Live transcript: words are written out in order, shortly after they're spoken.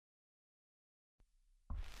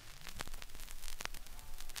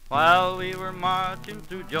while we were marching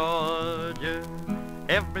through Georgia.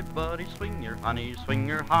 Everybody swing your honey, swing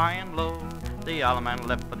your high and low. The Allemande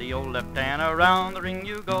left for the old left hand, around the ring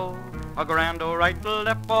you go. A grand old right to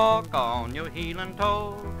left, walk on your heel and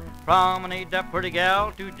toe. Promenade that pretty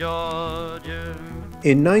gal to Georgia.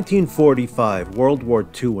 In 1945, World War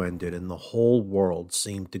II ended and the whole world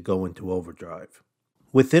seemed to go into overdrive.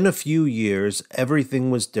 Within a few years,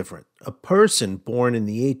 everything was different. A person born in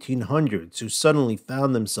the 1800s who suddenly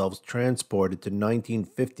found themselves transported to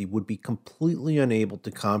 1950 would be completely unable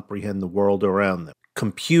to comprehend the world around them.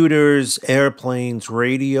 Computers, airplanes,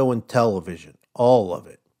 radio, and television, all of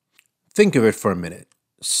it. Think of it for a minute.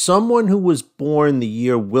 Someone who was born the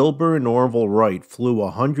year Wilbur and Orville Wright flew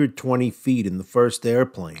 120 feet in the first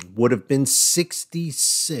airplane would have been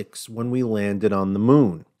 66 when we landed on the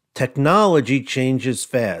moon. Technology changes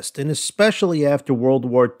fast, and especially after World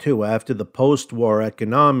War II, after the post-war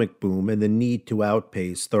economic boom and the need to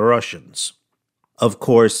outpace the Russians. Of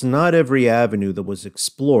course, not every avenue that was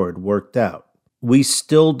explored worked out. We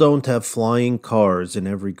still don't have flying cars in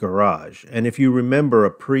every garage, and if you remember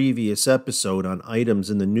a previous episode on items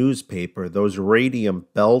in the newspaper, those radium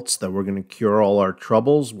belts that were going to cure all our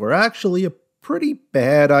troubles were actually a pretty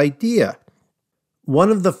bad idea.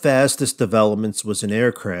 One of the fastest developments was in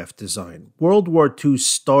aircraft design. World War II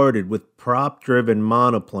started with prop-driven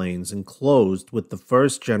monoplanes and closed with the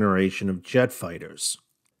first generation of jet fighters.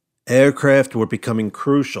 Aircraft were becoming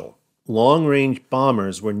crucial. Long-range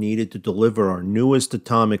bombers were needed to deliver our newest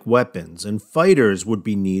atomic weapons, and fighters would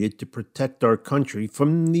be needed to protect our country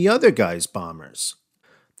from the other guy's bombers.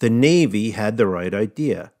 The Navy had the right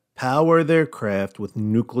idea: power their craft with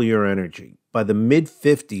nuclear energy. By the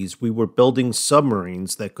mid-50s, we were building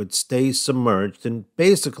submarines that could stay submerged and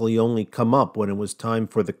basically only come up when it was time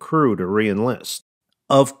for the crew to re-enlist.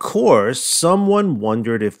 Of course, someone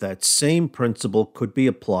wondered if that same principle could be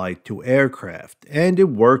applied to aircraft, and it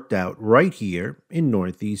worked out right here in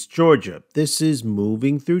Northeast Georgia. This is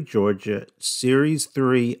Moving Through Georgia, Series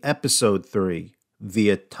 3, Episode 3, The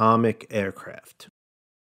Atomic Aircraft.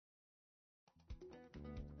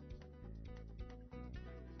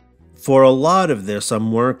 For a lot of this,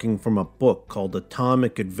 I'm working from a book called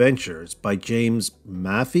Atomic Adventures by James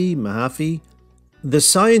Mahaffey. The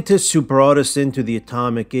scientists who brought us into the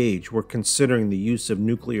atomic age were considering the use of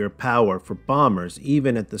nuclear power for bombers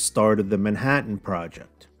even at the start of the Manhattan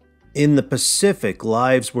Project. In the Pacific,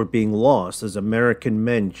 lives were being lost as American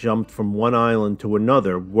men jumped from one island to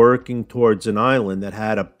another, working towards an island that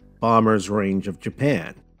had a bomber's range of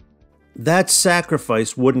Japan. That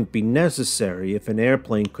sacrifice wouldn't be necessary if an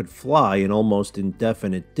airplane could fly an almost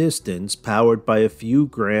indefinite distance powered by a few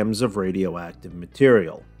grams of radioactive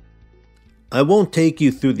material. I won't take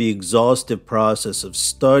you through the exhaustive process of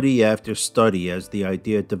study after study as the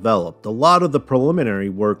idea developed. A lot of the preliminary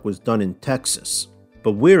work was done in Texas.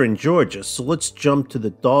 But we're in Georgia, so let's jump to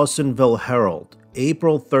the Dawsonville Herald,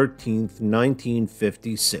 April 13th,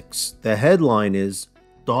 1956. The headline is,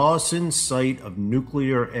 Dawson Site of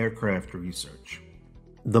Nuclear Aircraft Research.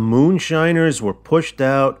 The moonshiners were pushed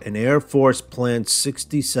out and Air Force Plant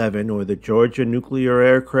 67, or the Georgia Nuclear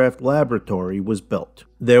Aircraft Laboratory, was built.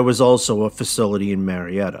 There was also a facility in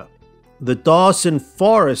Marietta. The Dawson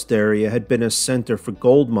Forest area had been a center for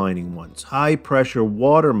gold mining once. High-pressure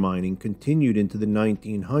water mining continued into the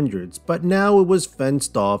 1900s, but now it was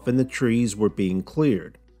fenced off and the trees were being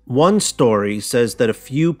cleared. One story says that a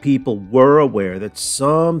few people were aware that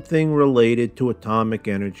something related to atomic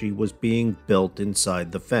energy was being built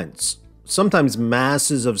inside the fence. Sometimes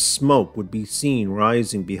masses of smoke would be seen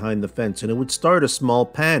rising behind the fence, and it would start a small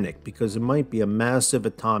panic because it might be a massive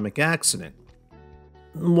atomic accident.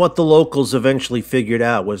 What the locals eventually figured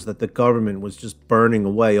out was that the government was just burning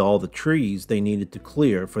away all the trees they needed to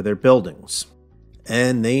clear for their buildings.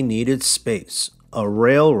 And they needed space. A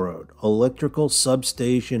railroad, electrical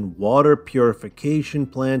substation, water purification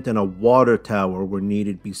plant, and a water tower were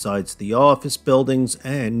needed besides the office buildings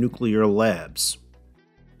and nuclear labs.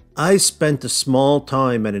 I spent a small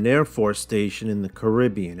time at an Air Force station in the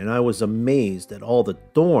Caribbean, and I was amazed at all the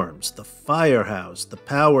dorms, the firehouse, the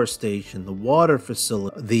power station, the water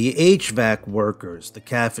facility, the HVAC workers, the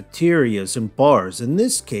cafeterias and bars. In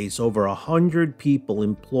this case, over 100 people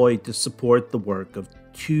employed to support the work of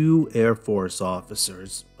 2 Air Force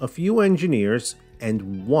officers, a few engineers,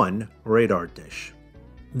 and 1 radar dish.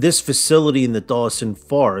 This facility in the Dawson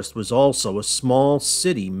Forest was also a small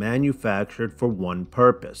city manufactured for one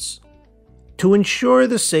purpose: to ensure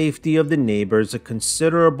the safety of the neighbors. A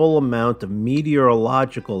considerable amount of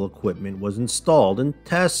meteorological equipment was installed, and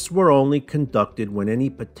tests were only conducted when any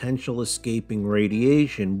potential escaping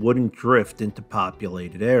radiation wouldn't drift into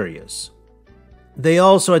populated areas. They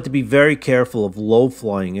also had to be very careful of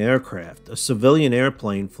low-flying aircraft. A civilian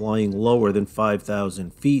airplane flying lower than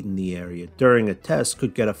 5,000 feet in the area during a test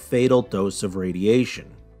could get a fatal dose of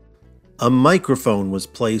radiation. A microphone was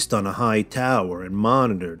placed on a high tower and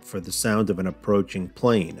monitored for the sound of an approaching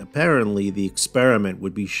plane. Apparently, the experiment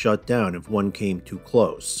would be shut down if one came too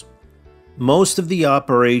close. Most of the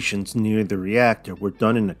operations near the reactor were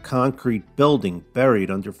done in a concrete building buried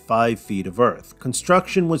under 5 feet of earth.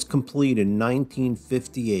 Construction was complete in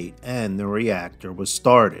 1958 and the reactor was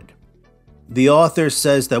started. The author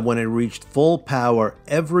says that when it reached full power,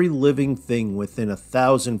 every living thing within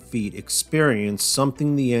 1,000 feet experienced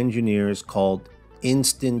something the engineers called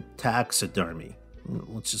instant taxidermy.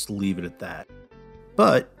 Let's just leave it at that.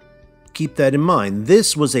 But keep that in mind,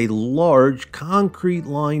 this was a large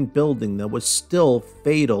concrete-lined building that was still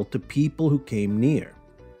fatal to people who came near.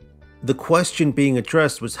 The question being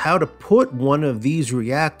addressed was how to put one of these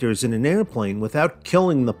reactors in an airplane without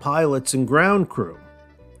killing the pilots and ground crew.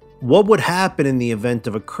 What would happen in the event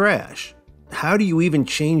of a crash? How do you even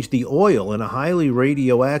change the oil in a highly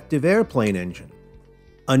radioactive airplane engine?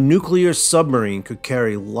 A nuclear submarine could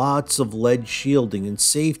carry lots of lead shielding and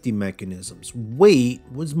safety mechanisms. Weight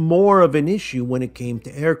was more of an issue when it came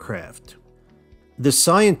to aircraft. The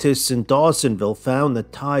scientists in Dawsonville found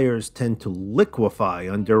that tires tend to liquefy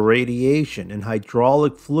under radiation and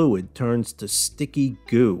hydraulic fluid turns to sticky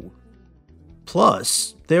goo.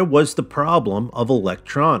 Plus, there was the problem of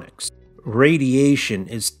electronics. Radiation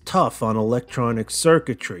is tough on electronic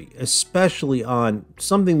circuitry, especially on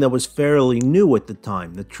something that was fairly new at the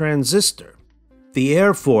time, the transistor. The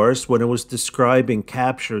Air Force, when it was describing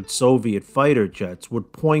captured Soviet fighter jets,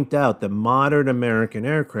 would point out that modern American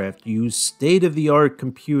aircraft used state-of-the-art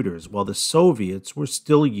computers while the Soviets were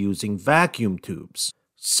still using vacuum tubes.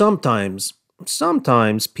 Sometimes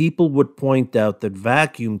people would point out that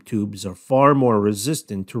vacuum tubes are far more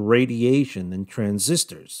resistant to radiation than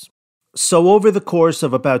transistors. So over the course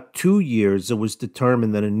of about 2 years, it was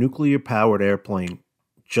determined that a nuclear-powered airplane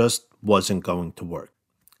just wasn't going to work.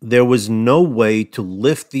 There was no way to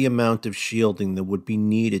lift the amount of shielding that would be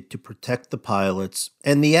needed to protect the pilots,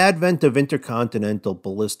 and the advent of intercontinental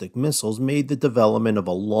ballistic missiles made the development of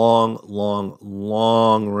a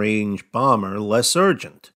long-range bomber less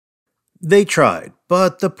urgent. They tried,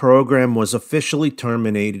 but the program was officially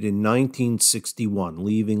terminated in 1961,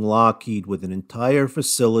 leaving Lockheed with an entire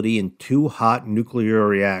facility and 2 hot nuclear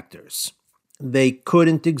reactors. They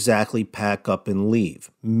couldn't exactly pack up and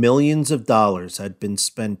leave. Millions of dollars had been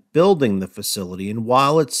spent building the facility, and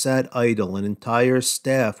while it sat idle, an entire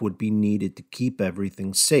staff would be needed to keep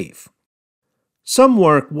everything safe. Some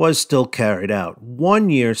work was still carried out. 1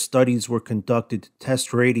 year, studies were conducted to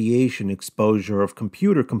test radiation exposure of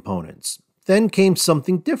computer components. Then came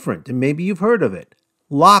something different, and maybe you've heard of it: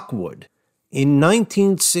 Lockwood. In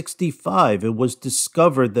 1965, it was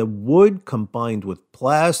discovered that wood combined with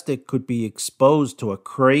plastic could be exposed to a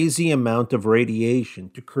crazy amount of radiation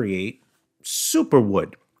to create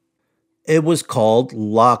superwood. It was called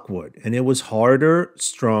Lockwood, and it was harder,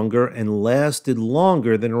 stronger, and lasted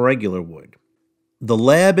longer than regular wood. The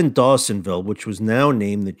lab in Dawsonville, which was now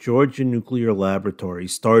named the Georgia Nuclear Laboratory,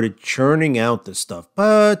 started churning out the stuff,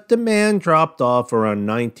 but demand dropped off around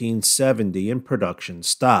 1970 and production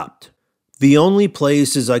stopped. The only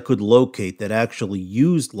places I could locate that actually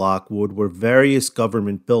used Lockwood were various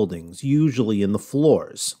government buildings, usually in the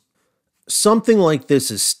floors. Something like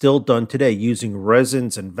this is still done today using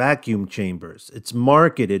resins and vacuum chambers. It's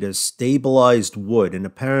marketed as stabilized wood and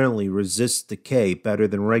apparently resists decay better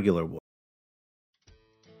than regular wood.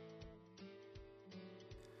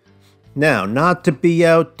 Now, not to be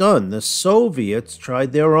outdone, the Soviets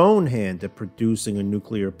tried their own hand at producing a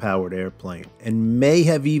nuclear-powered airplane, and may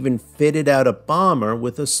have even fitted out a bomber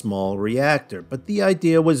with a small reactor, but the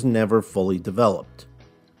idea was never fully developed.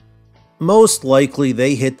 Most likely,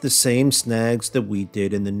 they hit the same snags that we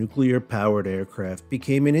did, and the nuclear-powered aircraft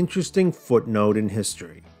became an interesting footnote in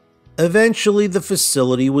history. Eventually, the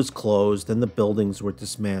facility was closed and the buildings were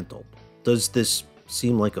dismantled. Does this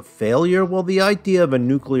seem like a failure? Well, the idea of a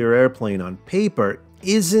nuclear airplane on paper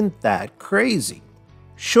isn't that crazy.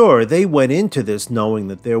 Sure, they went into this knowing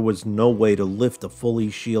that there was no way to lift a fully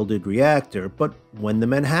shielded reactor, but when the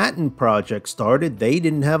Manhattan Project started, they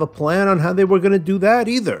didn't have a plan on how they were going to do that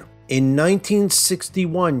either. In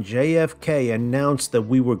 1961, JFK announced that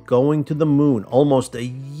we were going to the moon almost a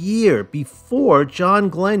year before John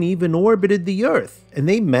Glenn even orbited the Earth, and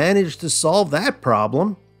they managed to solve that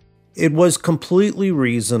problem. It was completely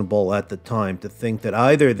reasonable at the time to think that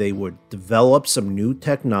either they would develop some new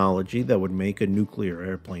technology that would make a nuclear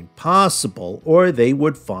airplane possible, or they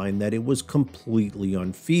would find that it was completely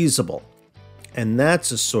unfeasible. And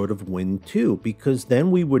that's a sort of win too, because then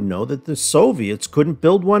we would know that the Soviets couldn't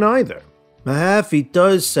build one either. Mahaffey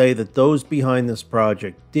does say that those behind this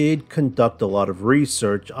project did conduct a lot of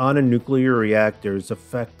research on a nuclear reactor's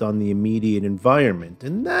effect on the immediate environment,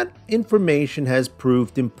 and that information has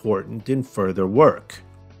proved important in further work.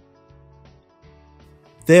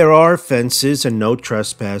 There are fences and no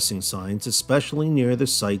trespassing signs, especially near the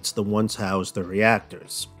sites that once housed the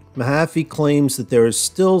reactors. Mahaffey claims that there is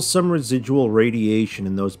still some residual radiation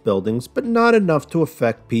in those buildings, but not enough to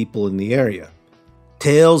affect people in the area.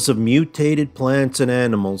 Tales of mutated plants and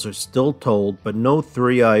animals are still told, but no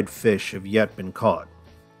three-eyed fish have yet been caught.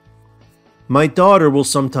 My daughter will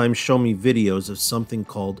sometimes show me videos of something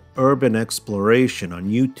called urban exploration on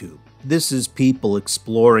YouTube. This is people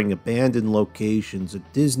exploring abandoned locations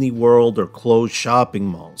at Disney World or closed shopping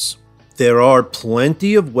malls. There are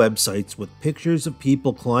plenty of websites with pictures of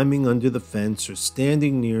people climbing under the fence or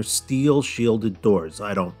standing near steel-shielded doors.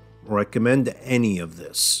 I don't recommend any of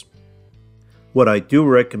this. What I do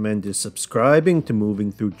recommend is subscribing to Moving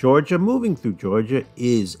Through Georgia. Moving Through Georgia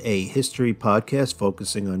is a history podcast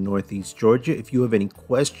focusing on Northeast Georgia. If you have any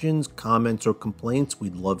questions, comments, or complaints,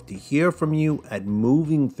 we'd love to hear from you at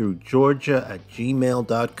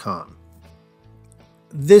movingthroughgeorgia@gmail.com.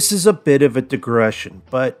 This is a bit of a digression,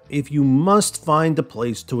 but if you must find a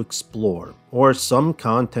place to explore or some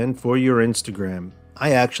content for your Instagram,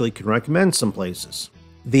 I actually can recommend some places.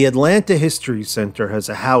 The Atlanta History Center has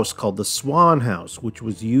a house called the Swan House, which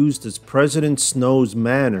was used as President Snow's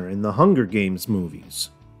manor in the Hunger Games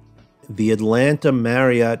movies. The Atlanta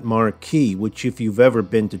Marriott Marquis, which if you've ever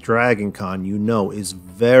been to Dragon Con, you know is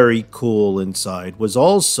very cool inside, was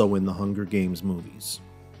also in the Hunger Games movies.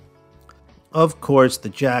 Of course, the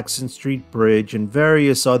Jackson Street Bridge and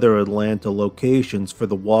various other Atlanta locations for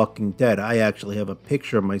The Walking Dead. I actually have a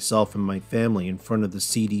picture of myself and my family in front of the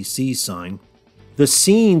CDC sign. The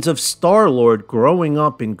scenes of Star-Lord growing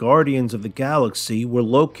up in Guardians of the Galaxy were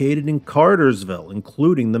located in Cartersville,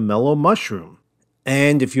 including the Mellow Mushroom.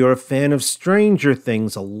 And if you're a fan of Stranger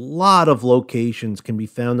Things, a lot of locations can be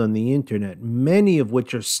found on the internet, many of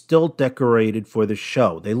which are still decorated for the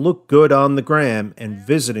show. They look good on the gram, and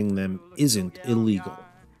visiting them isn't illegal.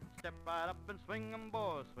 Step right up and swing 'em,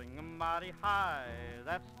 boys, swing 'em mighty high.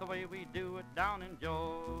 That's the way we do it down in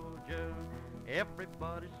Georgia.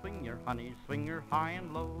 Everybody swing your honey, swing your high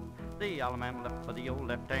and low. The allemande left for the old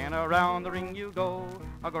left, and around the ring you go.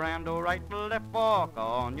 A grand old right, left walk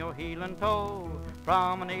on your heel and toe.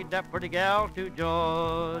 Promenade that pretty gal to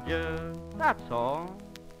Georgia. That's all.